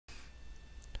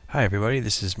Hi everybody,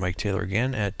 this is Mike Taylor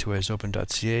again at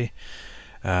twoeyesopen.ca,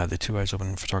 the Two Eyes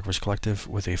Open Photographers Collective,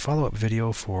 with a follow-up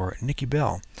video for Nikki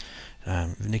Bell.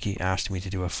 Nikki asked me to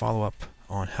do a follow-up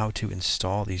on how to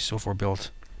install the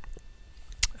Sofortbild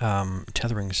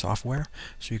tethering software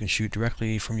so you can shoot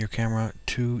directly from your camera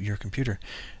to your computer.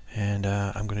 And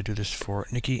I'm going to do this for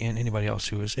Nikki and anybody else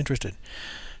who is interested.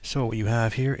 So what you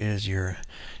have here is your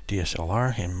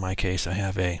DSLR. In my case, I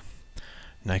have a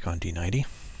Nikon D90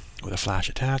 with a flash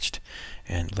attached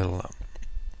and little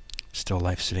still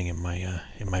life sitting in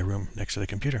my room next to the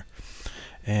computer.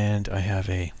 And I have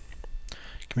a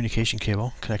communication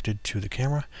cable connected to the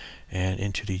camera and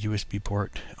into the USB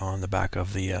port on the back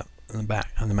of the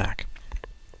Mac.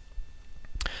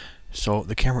 So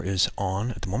the camera is on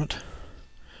at the moment,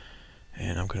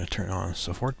 and I'm going to turn on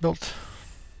Sofortbild.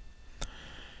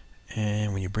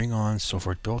 And when you bring on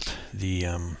Sofortbild, the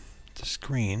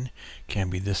screen can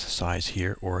be this size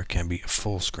here, or it can be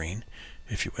full screen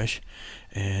if you wish.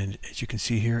 And as you can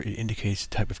see here, it indicates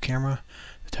the type of camera,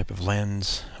 the type of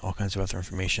lens, all kinds of other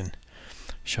information,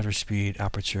 shutter speed,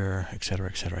 aperture, etc.,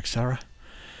 etc., etc.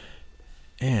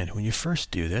 And when you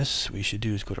first do this, what you should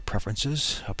do is go to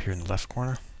Preferences up here in the left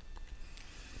corner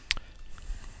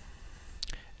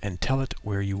and tell it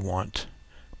where you want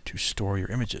to store your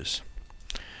images.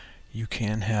 You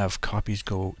can have copies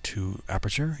go to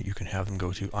aperture, you can have them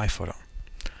go to iPhoto.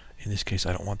 In this case,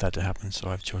 I don't want that to happen, so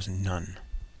I've chosen none.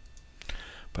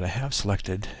 But I have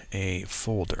selected a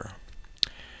folder,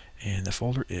 and the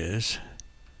folder is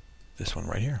this one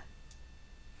right here.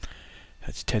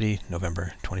 That's Teddy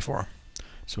November 24.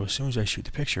 So as soon as I shoot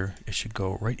the picture, it should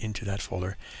go right into that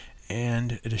folder,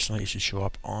 and additionally it should show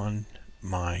up on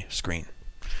my screen.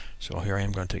 So here I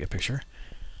am going to take a picture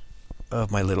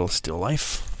of my little still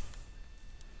life.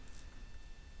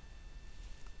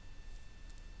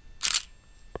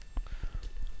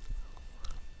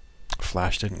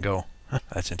 Flash didn't go.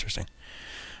 That's interesting.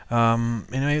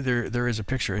 Anyway, there is a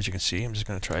picture, as you can see. I'm just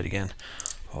going to try it again.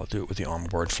 I'll do it with the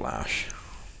onboard flash.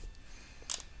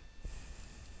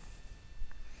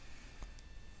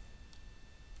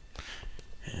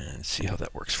 And see how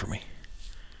that works for me.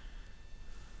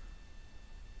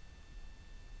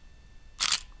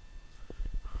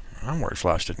 Onboard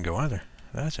flash didn't go either.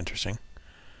 That's interesting.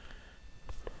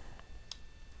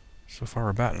 So far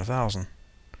we're batting 1,000.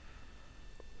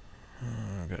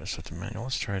 I've got to set the manual.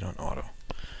 Let's try it on auto.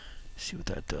 See what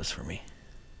that does for me.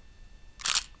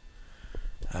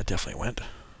 That definitely went.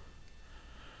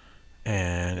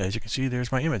 And as you can see,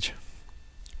 there's my image.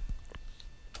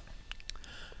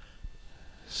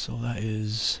 So that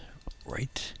is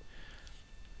right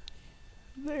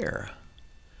there.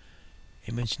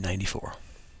 Image 94.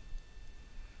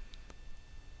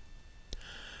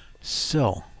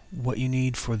 So what you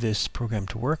need for this program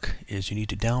to work is you need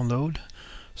to download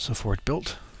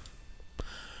Sofortbild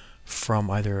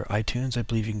from either iTunes. I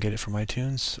believe you can get it from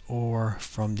iTunes, or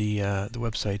from the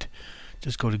website.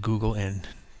 Just go to Google and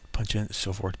punch in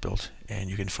Sofortbild, and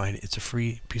you can find it. It's a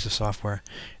free piece of software,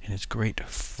 and it's great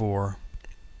for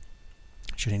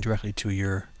shooting directly to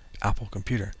your Apple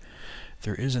computer.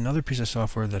 There is another piece of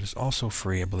software that is also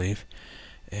free, I believe,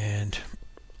 and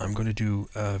I'm going to do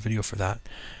a video for that,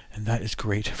 and that is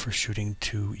great for shooting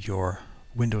to your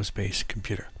Windows-based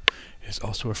computer. It's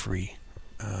also a free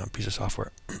piece of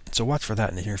software. So watch for that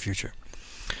in the near future.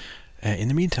 In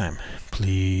the meantime,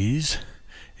 please,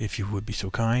 if you would be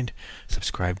so kind,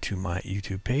 subscribe to my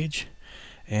YouTube page.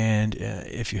 And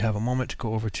if you have a moment,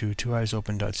 go over to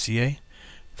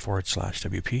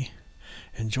twoeyesopen.ca/WP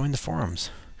and join the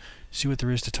forums. See what there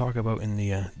is to talk about in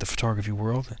the photography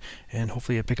world, and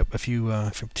hopefully I pick up a few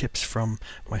tips from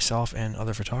myself and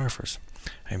other photographers.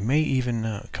 I may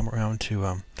even come around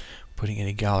to putting in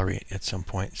a gallery at some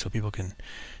point so people can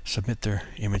submit their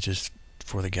images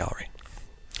for the gallery.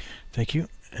 Thank you.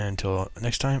 Until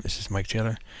next time, this is Mike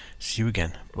Taylor. See you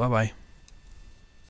again. Bye-bye.